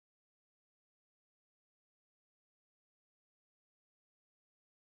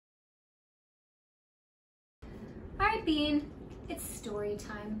All right, Bean, it's story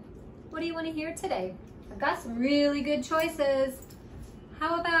time. What do you want to hear today? I've got some really good choices.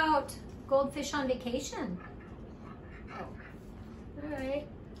 How about Goldfish on Vacation? Oh, all right.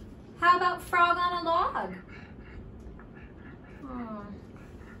 How about Frog on a Log? Oh.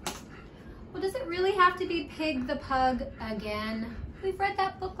 Well, does it really have to be Pig the Pug again? We've read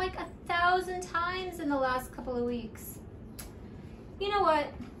that book like 1,000 times in the last couple of weeks. You know what?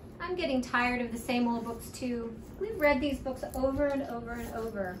 I'm getting tired of the same old books too. We've read these books over and over and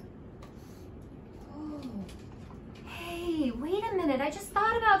over. Oh, hey, wait a minute. I just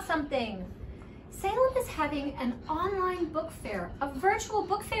thought about something. Salem is having an online book fair, a virtual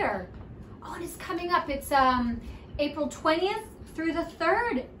book fair. Oh, and it's coming up. It's April 20th through the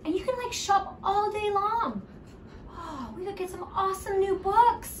 3rd, and you can like shop all day long. Oh, we could get some awesome new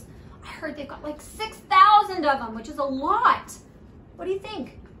books. I heard they've got like 6,000 of them, which is a lot. What do you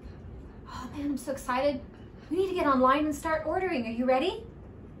think? Oh man, I'm so excited. We need to get online and start ordering. Are you ready?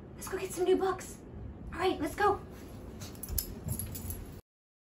 Let's go get some new books. All right, let's go.